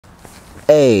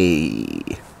Hey,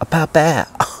 a papa.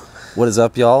 What is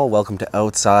up, y'all? Welcome to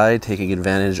Outside, taking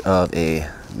advantage of a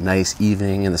nice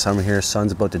evening in the summer here.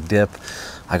 Sun's about to dip.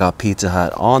 I got Pizza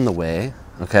Hut on the way.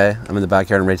 Okay, I'm in the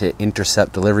backyard. I'm ready to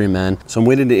intercept delivery men. So I'm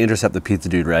waiting to intercept the pizza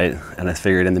dude, right? And I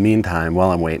figured in the meantime,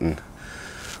 while I'm waiting,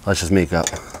 let's just make up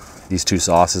these two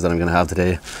sauces that I'm gonna have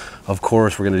today. Of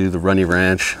course, we're gonna do the runny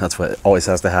ranch. That's what always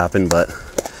has to happen, but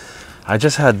I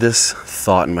just had this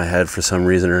thought in my head for some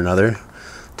reason or another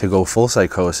to go full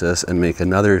psychosis and make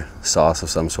another sauce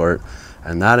of some sort.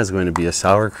 And that is going to be a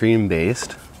sour cream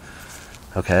based.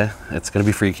 Okay, it's gonna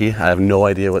be freaky. I have no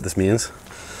idea what this means.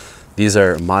 These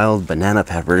are mild banana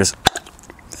peppers,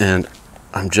 and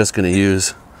I'm just gonna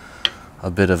use a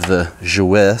bit of the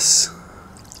Jouisse.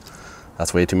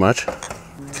 That's way too much.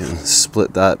 Can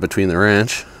split that between the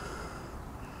ranch.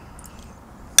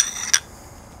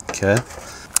 Okay,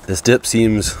 this dip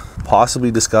seems possibly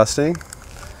disgusting.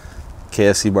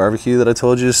 KFC barbecue that I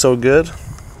told you is so good.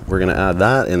 We're gonna add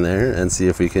that in there and see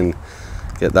if we can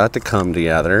get that to come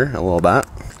together a little bit.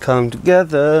 Come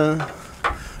together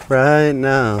right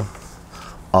now,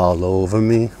 all over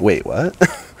me. Wait, what?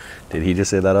 Did he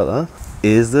just say that out loud?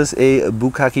 Is this a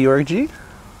bukkake orgy?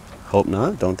 Hope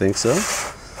not, don't think so.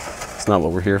 It's not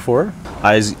what we're here for.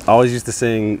 I always used to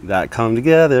sing that come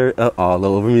together all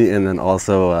over me, and then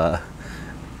also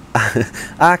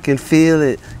I can feel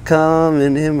it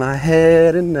coming in my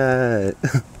head at night.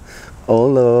 Oh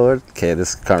Lord. Okay,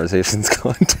 this conversation's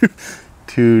going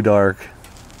too dark.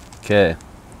 Okay,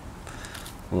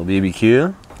 a little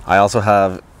BBQ. I also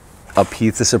have a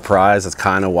pizza surprise. That's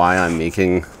kind of why I'm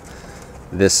making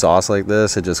this sauce like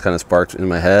this. It just kind of sparked in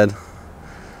my head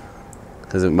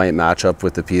because it might match up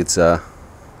with the pizza.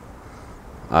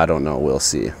 I don't know, we'll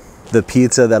see. The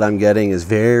pizza that I'm getting is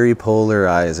very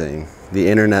polarizing. The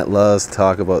internet loves to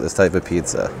talk about this type of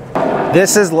pizza.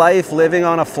 This is life living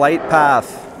on a flight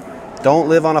path. Don't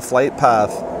live on a flight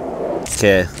path.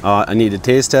 Okay, I need a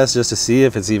taste test just to see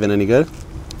if it's even any good.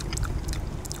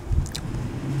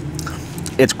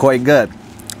 It's quite good.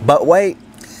 But wait,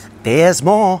 there's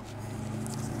more.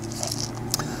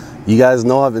 You guys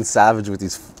know I've been savage with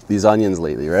these onions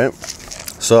lately, right?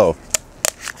 So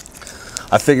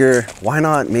I figure, why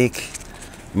not make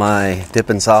my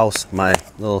dipping sauce, my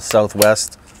little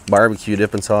Southwest barbecue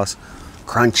dipping sauce,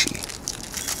 crunchy,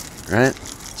 right?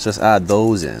 Let's just add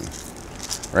those in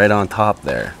right on top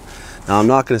there. Now I'm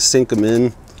not gonna sink them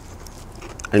in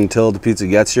until the pizza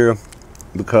gets here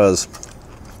because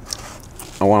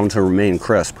I want them to remain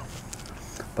crisp.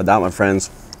 But that, my friends,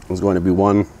 is going to be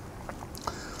one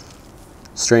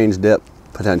strange dip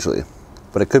potentially,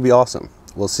 but it could be awesome.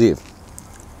 We'll see.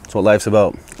 That's what life's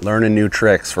about. Learning new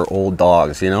tricks for old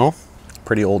dogs, you know?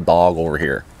 Pretty old dog over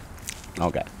here.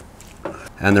 Okay.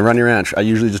 And the runny ranch, I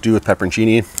usually just do with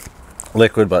pepperoncini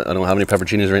liquid, but I don't have any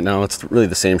pepperoncinis right now. It's really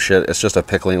the same shit. It's just a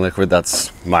pickling liquid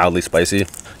that's mildly spicy.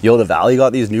 Yo, the Valley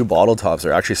got these new bottle tops.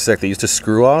 They're actually sick. They used to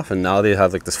screw off, and now they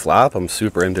have like this flap. I'm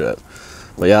super into it.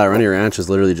 But yeah, runny ranch is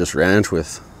literally just ranch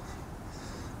with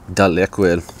the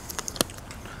liquid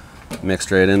mixed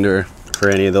right into her. For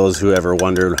any of those who ever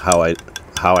wondered how I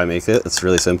make it, it's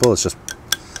really simple. It's just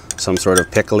some sort of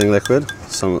pickling liquid,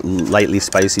 some lightly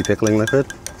spicy pickling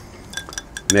liquid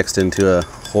mixed into a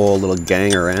whole little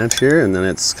gang of ranch here, and then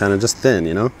it's kind of just thin,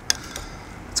 you know?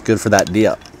 It's good for that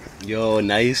dip. Yo,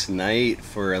 nice night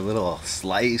for a little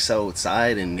slice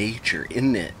outside in nature,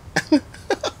 isn't it?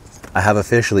 I have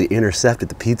officially intercepted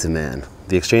the pizza man.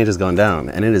 The exchange has gone down,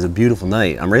 and it is a beautiful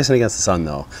night. I'm racing against the sun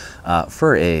though,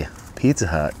 for a Pizza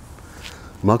Hut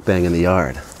mukbang in the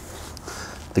yard.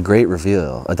 The great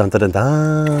reveal. Dun, dun, dun,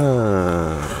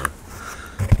 dun.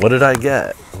 What did I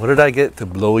get? What did I get to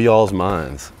blow y'all's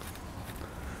minds?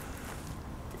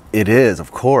 It is,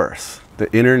 of course,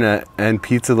 the internet and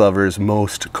pizza lovers'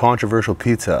 most controversial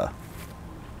pizza.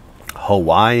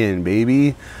 Hawaiian,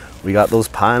 baby. We got those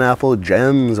pineapple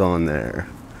gems on there.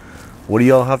 What do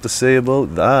y'all have to say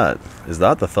about that? Is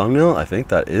that the thumbnail? I think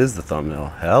that is the thumbnail.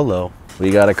 Hello. We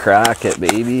gotta crack it,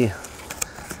 baby.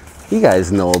 You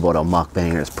guys know about a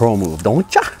mukbanger's pro move,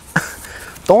 don't ya?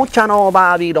 Don't ya know,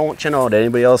 Bobby? Don't you know? Did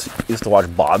anybody else used to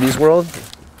watch Bobby's World?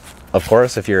 Of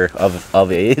course, if you're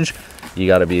of age, you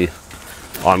gotta be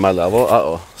on my level.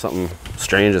 Uh-oh, something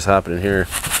strange is happening here.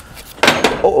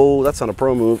 Uh-oh, that's not a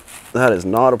pro move. That is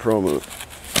not a pro move.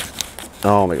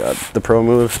 Oh my God, the pro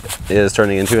move is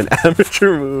turning into an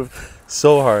amateur move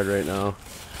so hard right now.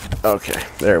 Okay,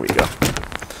 there we go.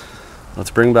 Let's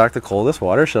bring back the coldest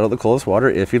water. Shout out the coldest water.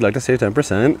 If you'd like to save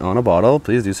 10% on a bottle,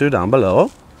 please do so down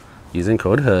below using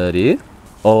code Hoody.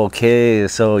 Okay,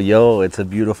 so yo, it's a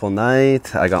beautiful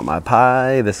night. I got my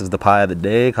pie. This is the pie of the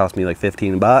day. Cost me like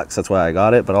 15 bucks. That's why I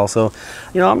got it. But also,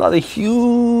 you know, I'm not the hugest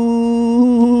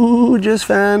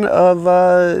fan of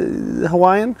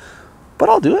Hawaiian, but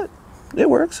I'll do it. It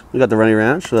works. We got the runny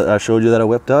ranch that I showed you that I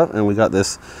whipped up, and we got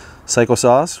this psycho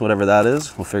sauce, whatever that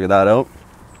is. We'll figure that out.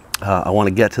 I want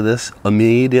to get to this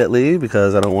immediately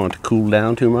because I don't want it to cool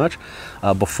down too much.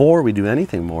 Before we do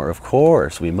anything more, of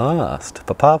course, we must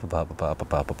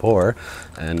pour.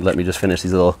 And let me just finish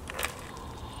these little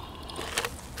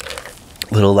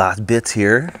last bits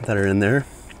here that are in there.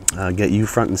 Get you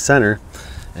front and center,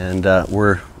 and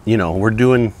we're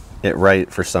doing it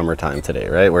right for summertime today,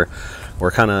 right? We're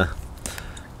kind of,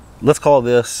 let's call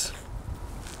this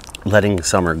letting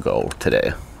summer go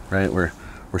today, right? We're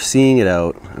seeing it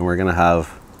out, and we're gonna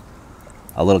have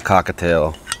a little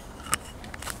cocktail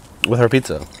with our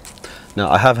pizza.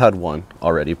 Now, I have had one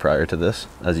already prior to this,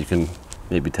 as you can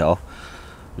maybe tell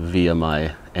via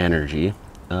my energy.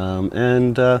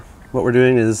 What we're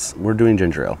doing is we're doing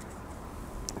ginger ale,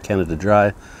 Canada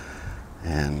Dry,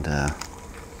 and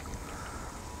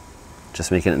just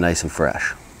making it nice and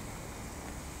fresh.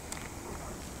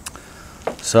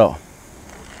 So,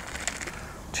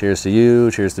 cheers to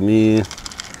you, cheers to me.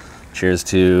 Cheers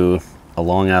to a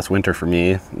long ass winter for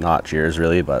me. Not cheers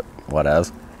really, but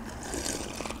whatevs.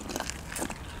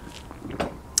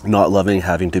 Not loving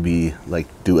having to be like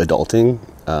do adulting.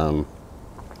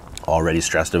 Already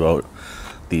stressed about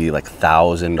the like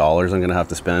 $1,000 I'm gonna have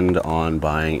to spend on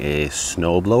buying a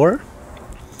snowblower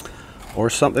or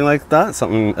something like that.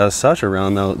 Something as such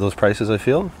around those prices, I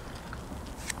feel.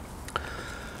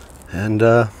 And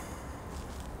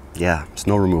yeah,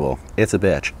 snow removal. It's a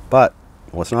bitch, but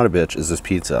what's not a bitch is this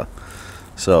pizza.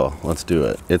 So let's do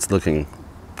it. It's looking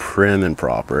prim and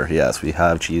proper. Yes, we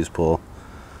have cheese pull.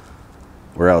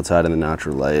 We're outside in the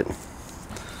natural light,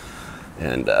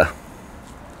 and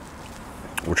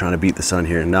we're trying to beat the sun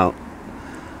here. Now,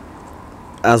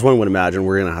 as one would imagine,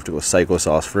 we're gonna have to go psycho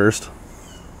sauce first.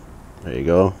 There you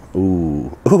go.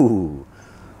 Ooh,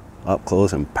 up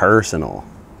close and personal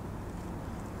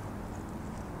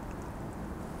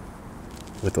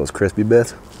with those crispy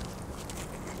bits.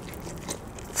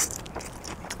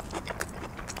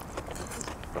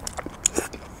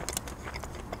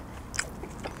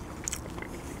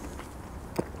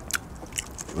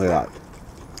 Look at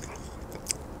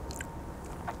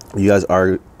that. You guys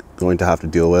are going to have to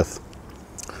deal with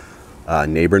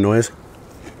neighbor noise.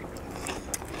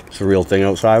 It's a real thing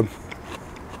outside.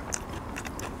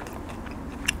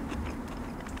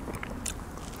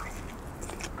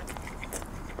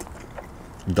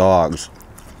 Dogs,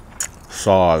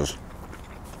 saws,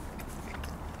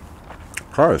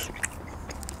 cars,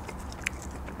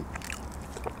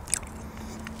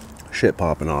 shit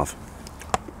popping off.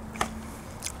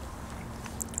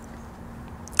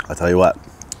 I'll tell you what.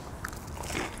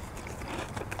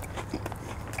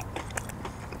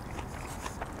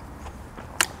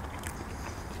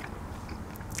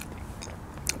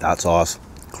 That sauce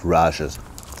crashes.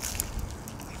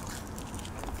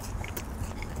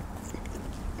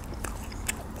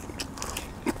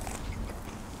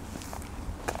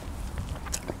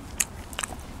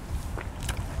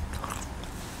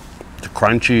 The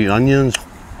crunchy onions,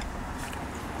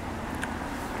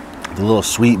 the little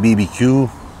sweet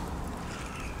BBQ.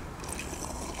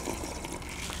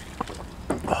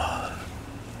 A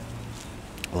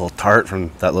little tart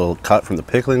from that little cut from the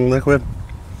pickling liquid.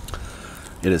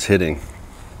 It is hitting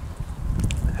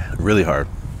really hard.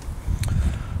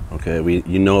 Okay, we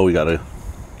gotta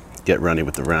get runny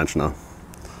with the ranch now.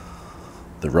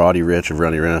 The Roddy Rich of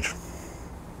Runny Ranch.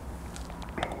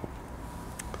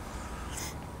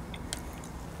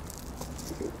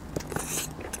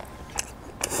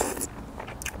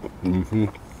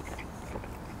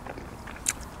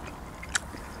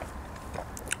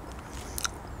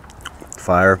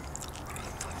 Fire.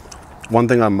 One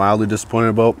thing I'm mildly disappointed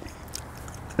about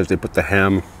is they put the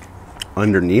ham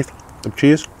underneath the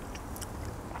cheese.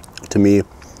 To me,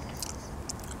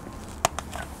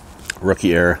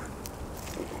 rookie error.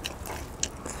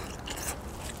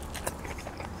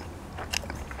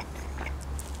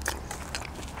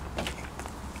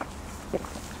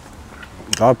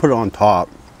 Gotta put it on top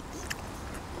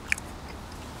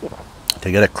to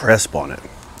get a crisp on it.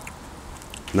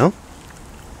 No?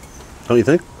 Don't you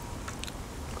think?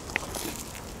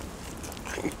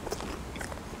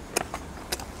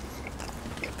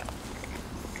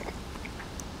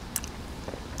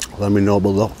 Let me know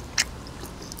below.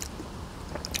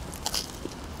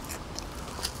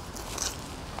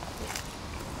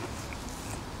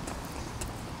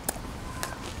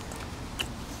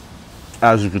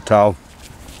 As you could tell,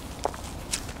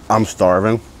 I'm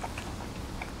starving.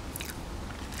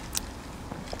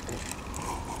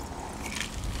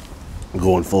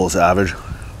 Going full savage.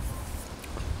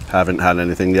 Haven't had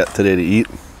anything yet today to eat.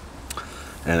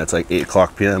 And it's like 8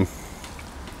 o'clock p.m.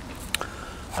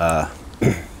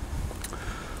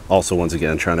 Also, once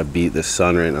again, trying to beat this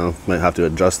sun right now. Might have to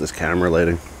adjust this camera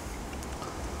lighting.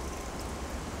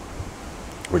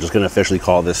 We're just gonna officially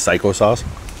call this psycho sauce.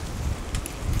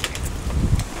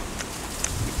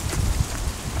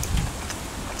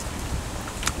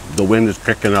 The wind is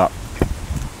picking up.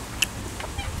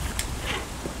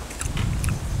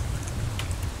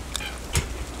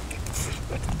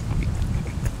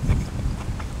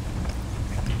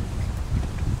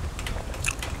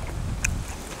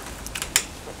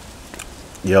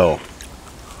 Yo.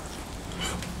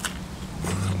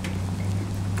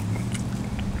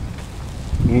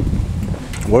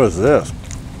 What is this?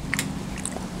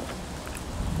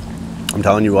 I'm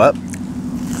telling you what.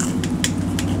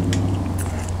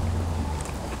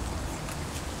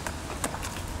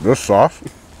 This sauce,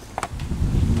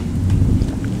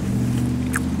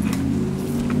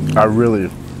 I really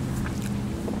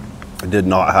did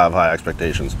not have high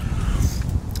expectations.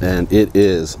 And it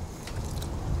is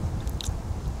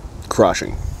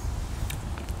crushing.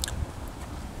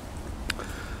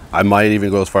 I might even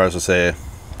go as far as to say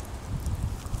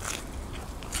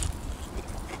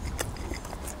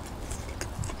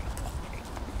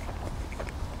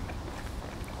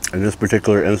in this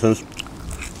particular instance,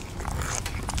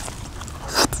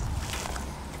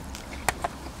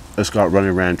 it's got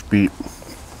Running Ranch beat.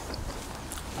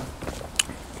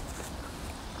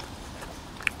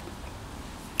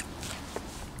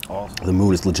 The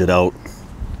mood is legit out.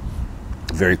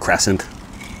 Very crescent.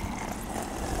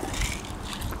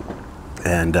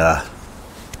 And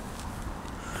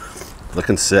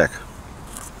looking sick.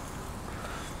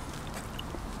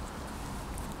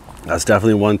 That's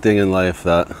definitely one thing in life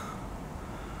that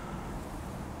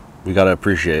we gotta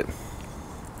appreciate.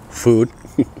 Food,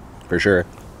 for sure.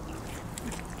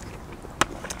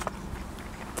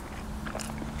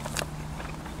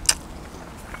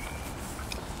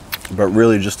 But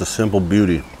really just the simple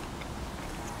beauty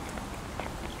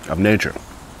of nature,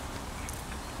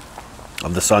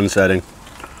 of the sun setting,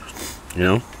 you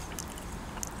know?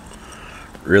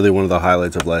 Really one of the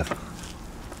highlights of life.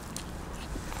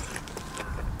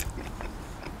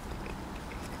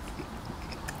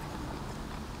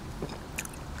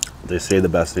 They say the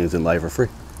best things in life are free.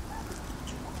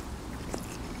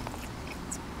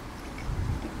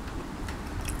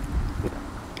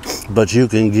 But you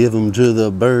can give them to the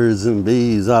birds and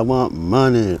bees. I want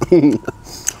money.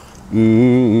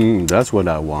 That's what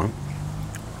I want.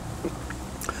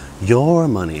 Your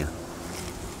money.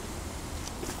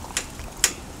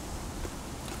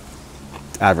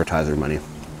 Advertiser money.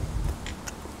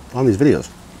 On these videos.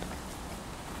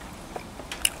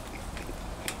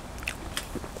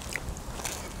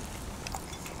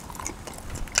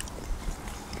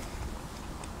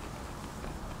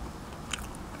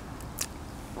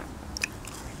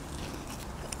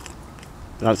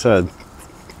 That said,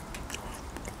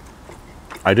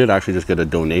 I did actually just get a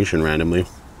donation randomly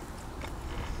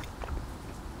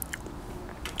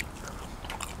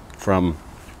from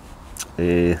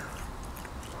a,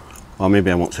 well, maybe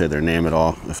I won't say their name at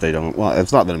all if they don't. Well,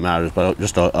 it's not that it matters, but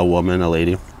just a woman, a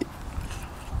lady.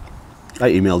 I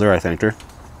emailed her, I thanked her.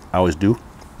 I always do.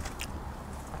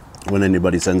 When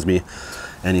anybody sends me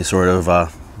any sort of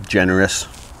generous,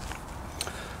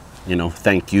 you know,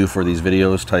 thank you for these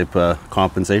videos type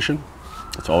compensation.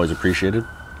 It's always appreciated.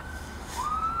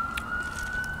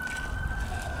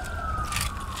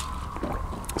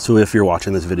 So if you're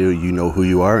watching this video, you know who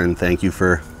you are, and thank you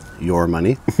for your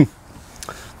money.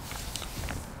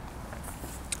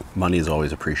 Money is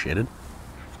always appreciated.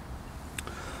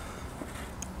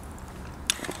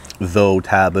 Though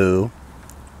taboo.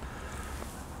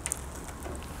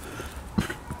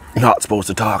 Not supposed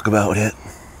to talk about it.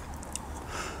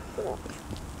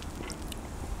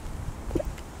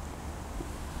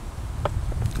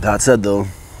 That said, though,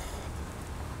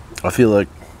 I feel like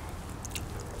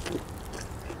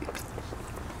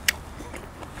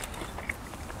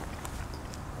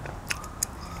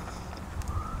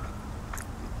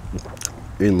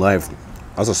in life,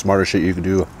 that's the smartest shit you can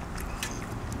do.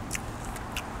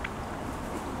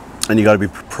 And you got to be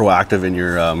proactive in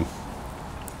your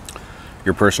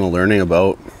personal learning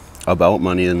about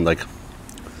money and like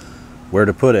where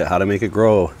to put it, how to make it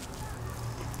grow,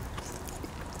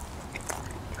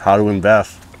 how to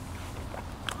invest,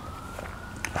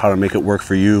 how to make it work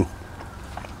for you,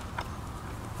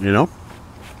 you know?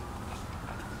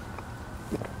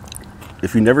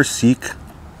 If you never seek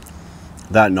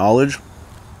that knowledge,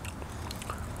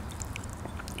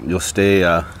 you'll stay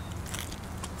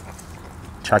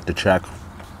check to check,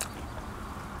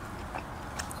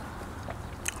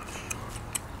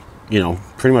 you know,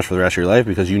 pretty much for the rest of your life,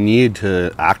 because you need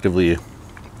to actively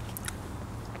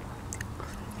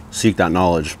seek that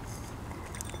knowledge.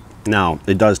 Now,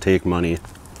 it does take money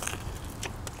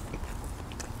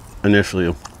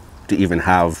initially to even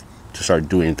have to start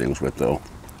doing things with, though.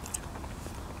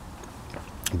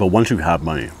 But once you have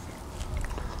money,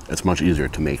 it's much easier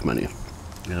to make money,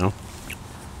 you know?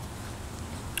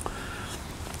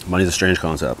 Money's a strange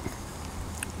concept.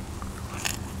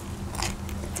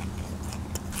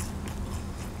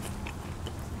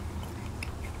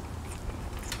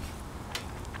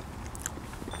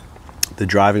 The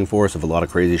driving force of a lot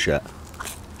of crazy shit.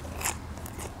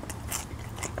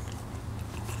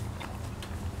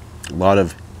 A lot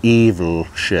of evil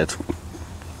shit.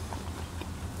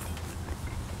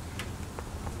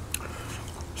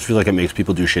 I feel like it makes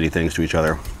people do shitty things to each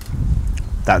other.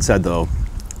 That said, though,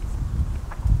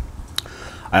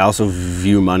 I also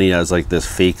view money as like this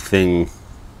fake thing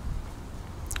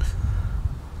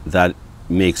that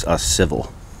makes us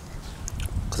civil.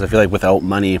 Because I feel like without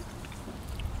money,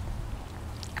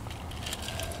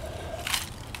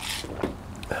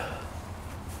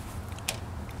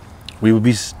 we would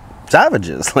be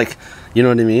savages. Like, you know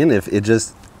what I mean? If it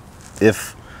just,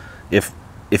 if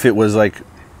it was like,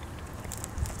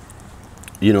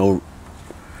 you know,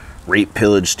 rape,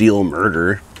 pillage, steal,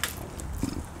 murder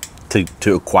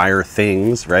to acquire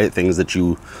things, right? Things that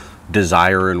you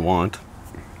desire and want.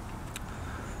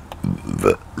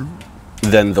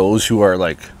 Then those who are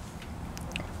like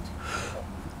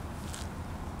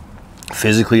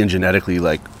physically and genetically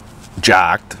like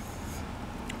jacked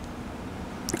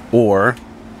or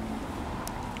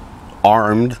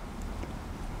armed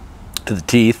to the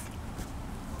teeth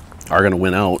are going to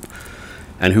win out,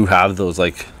 and who have those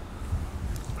like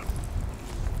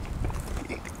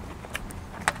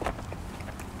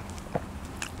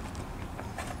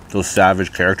those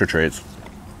savage character traits.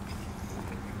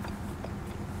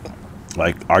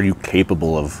 Like, are you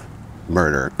capable of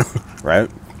murder? Right?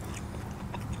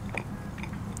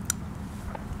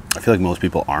 I feel like most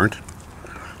people aren't.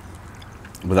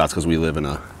 But that's because we live in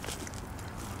a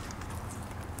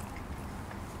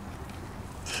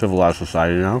civilized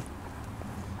society now.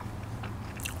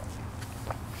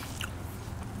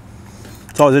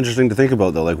 It's always interesting to think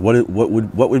about, though. Like, what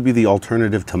would be the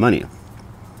alternative to money?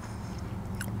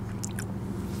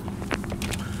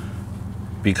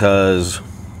 Because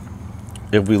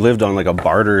if we lived on like a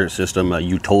barter system, a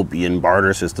utopian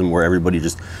barter system where everybody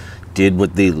just did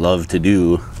what they love to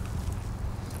do,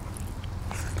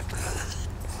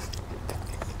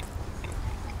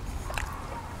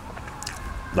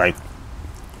 like,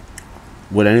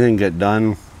 would anything get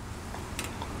done?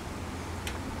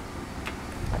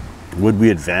 Would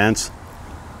we advance?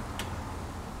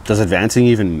 Does advancing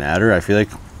even matter? I feel like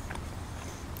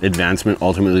advancement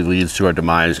ultimately leads to our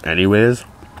demise anyways.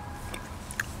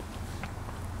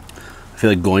 I feel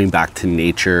like going back to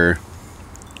nature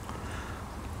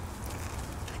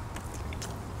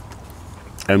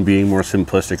and being more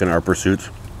simplistic in our pursuits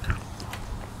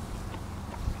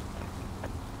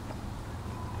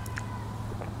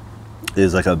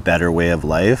is like a better way of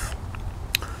life.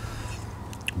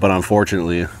 But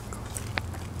unfortunately,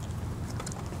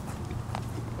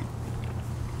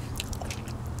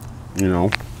 you know,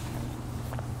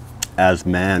 as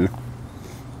man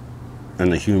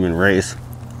and the human race,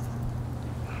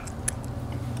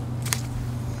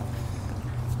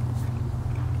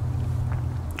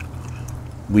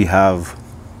 we have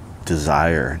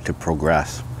desire to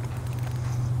progress,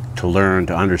 to learn,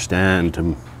 to understand,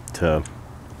 to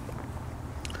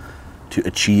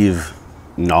achieve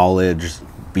knowledge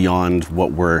beyond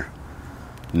what we're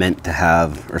meant to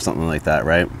have, or something like that,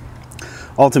 right?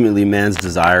 Ultimately, man's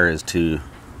desire is to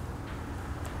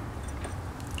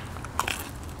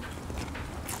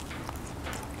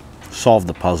solve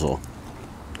the puzzle,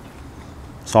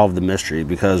 solve the mystery,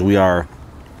 because we are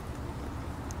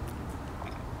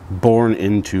born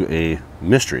into a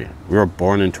mystery. We are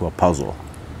born into a puzzle.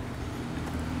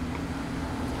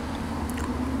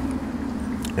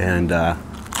 And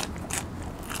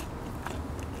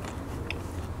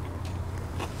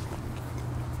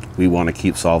we want to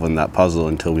keep solving that puzzle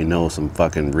until we know some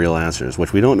fucking real answers,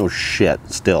 which we don't know shit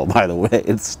still, by the way.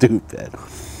 It's stupid.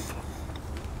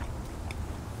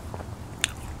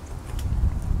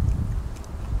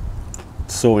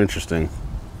 It's so interesting.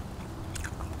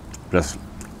 Just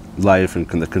life and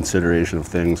the consideration of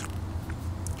things.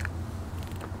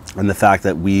 And the fact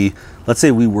that let's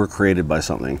say we were created by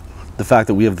something. the fact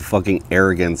that we have the fucking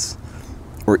arrogance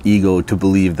or ego to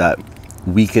believe that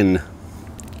we can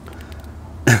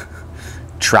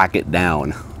track it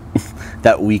down,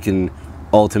 that we can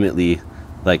ultimately,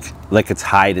 like it's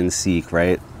hide and seek,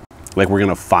 right? Like we're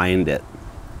gonna find it.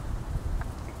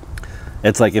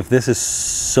 It's like, if this is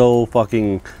so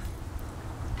fucking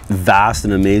vast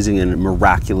and amazing and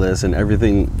miraculous and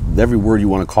everything, every word you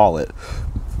want to call it,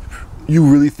 you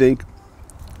really think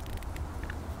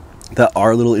that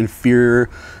our little inferior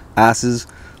asses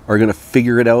are gonna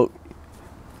figure it out?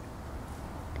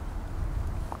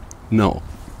 No.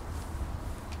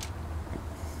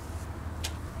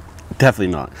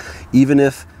 Definitely not. Even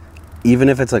if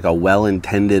it's like a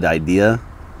well-intended idea,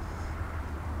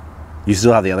 you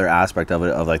still have the other aspect of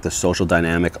it, of like the social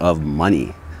dynamic of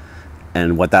money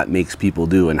and what that makes people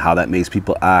do and how that makes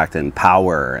people act, and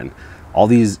power, and all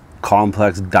these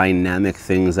complex dynamic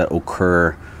things that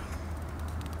occur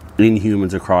in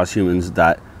humans, across humans,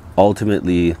 that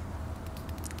ultimately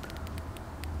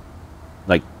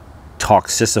like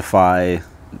toxicify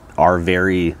our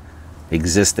very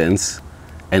existence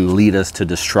and lead us to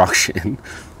destruction,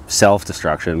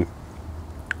 self-destruction.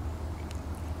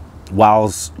 While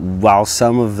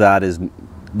some of that is,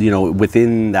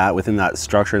 within that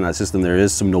structure and that system, there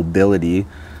is some nobility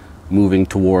moving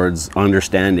towards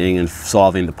understanding and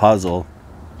solving the puzzle.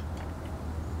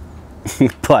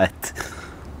 But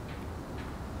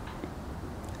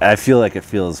I feel like it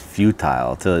feels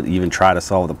futile to even try to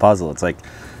solve the puzzle. It's like,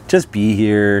 just be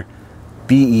here,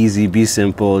 be easy, be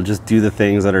simple, just do the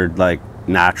things that are like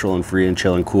natural and free and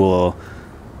chill and cool.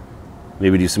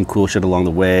 Maybe do some cool shit along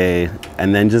the way,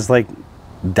 and then just like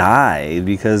die,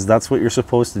 because that's what you're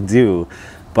supposed to do.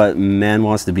 But man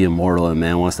wants to be immortal, and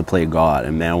man wants to play God,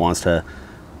 and man wants to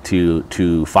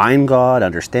find God,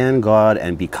 understand God,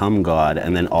 and become God,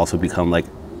 and then also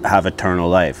have eternal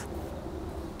life.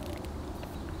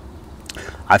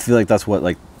 I feel like that's what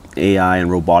like AI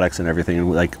and robotics and everything,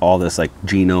 and like all this like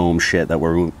genome shit that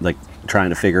we're like trying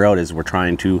to figure out, is we're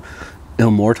trying to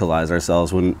immortalize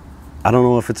ourselves, when I don't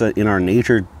know if it's in our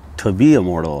nature to be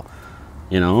immortal,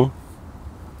 And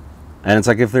it's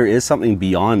like, if there is something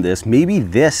beyond this, maybe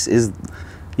this is,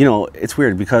 it's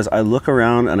weird, because I look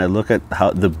around and I look at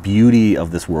how the beauty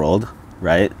of this world,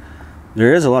 right?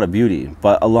 There is a lot of beauty,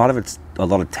 but a lot of it's a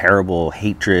lot of terrible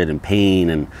hatred and pain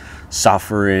and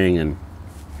suffering, and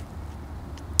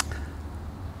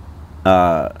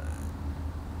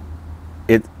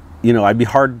I'd be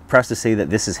hard pressed to say that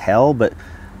this is hell, but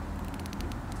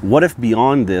what if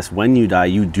beyond this, when you die,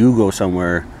 you do go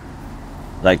somewhere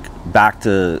like back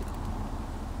to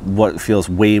what feels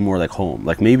way more like home?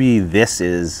 Like maybe this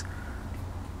is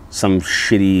some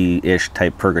shitty-ish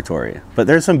type purgatory, but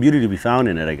there's some beauty to be found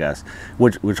in it, I guess,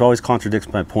 which always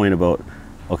contradicts my point about,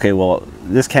 okay, well,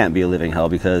 this can't be a living hell,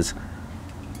 because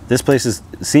this place is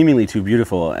seemingly too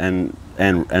beautiful and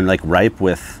like ripe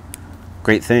with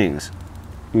great things.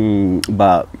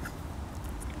 But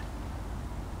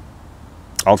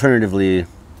alternatively,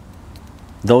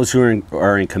 those who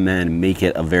are in command make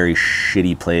it a very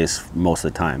shitty place most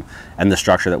of the time, and the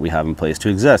structure that we have in place to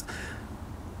exist.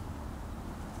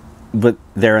 But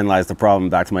therein lies the problem,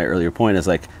 back to my earlier point, is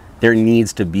like, there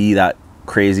needs to be that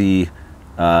crazy,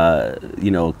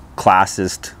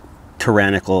 classist,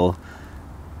 tyrannical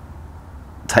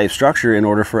type structure in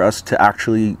order for us to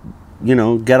actually,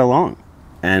 get along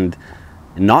and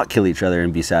not kill each other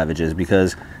and be savages.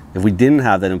 Because if we didn't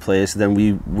have that in place, then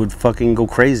we would fucking go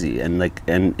crazy. And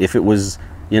if it was,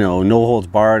 no holds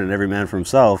barred and every man for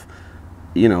himself,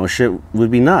 shit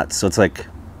would be nuts. So it's like,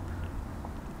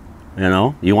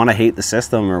 you want to hate the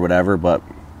system or whatever, but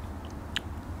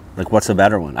like, what's a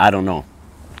better one? I don't know.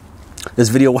 This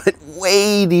video went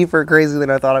way deeper crazy than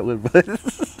I thought it would, but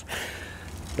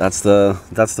that's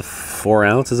the 4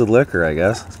 ounces of liquor, I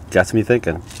guess. Gets me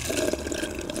thinking.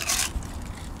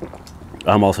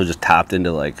 I'm also just tapped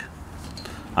into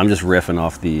I'm just riffing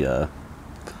off the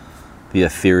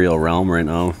ethereal realm right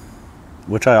now,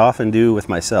 which I often do with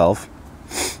myself.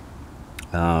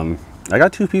 I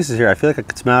got 2 pieces here. I feel like I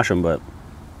could smash them, but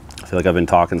I feel like I've been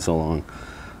talking so long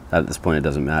that at this point it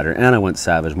doesn't matter. And I went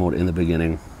savage mode in the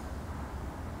beginning.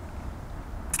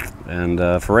 And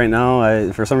for right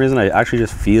now, for some reason, I actually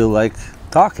just feel like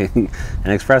talking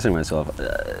and expressing myself.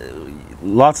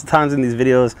 Lots of times in these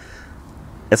videos,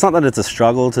 it's not that it's a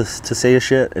struggle to say a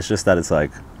shit. It's just that it's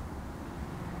like,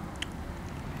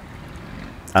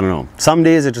 I don't know. Some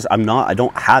days I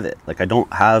don't have it. Like, I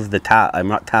don't have the tap. I'm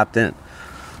not tapped in.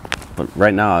 But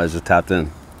right now I was just tapped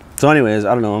in. So anyways,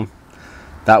 I don't know.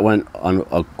 That went on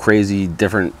a crazy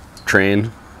different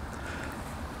train.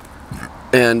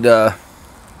 And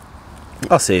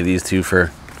I'll save these 2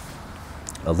 for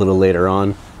a little later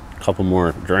on, a couple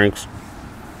more drinks.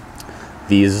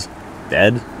 These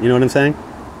dead, you know what I'm saying?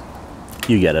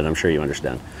 You get it, I'm sure you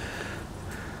understand.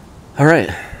 All right,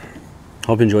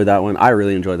 hope you enjoyed that one. I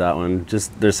really enjoyed that one.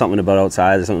 Just, there's something about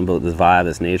outside, there's something about this vibe,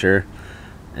 this nature,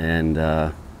 and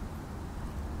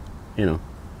you know,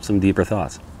 some deeper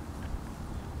thoughts.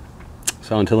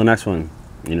 So until the next one,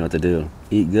 you know what to do.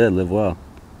 Eat good, live well,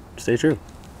 stay true.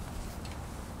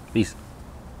 Peace.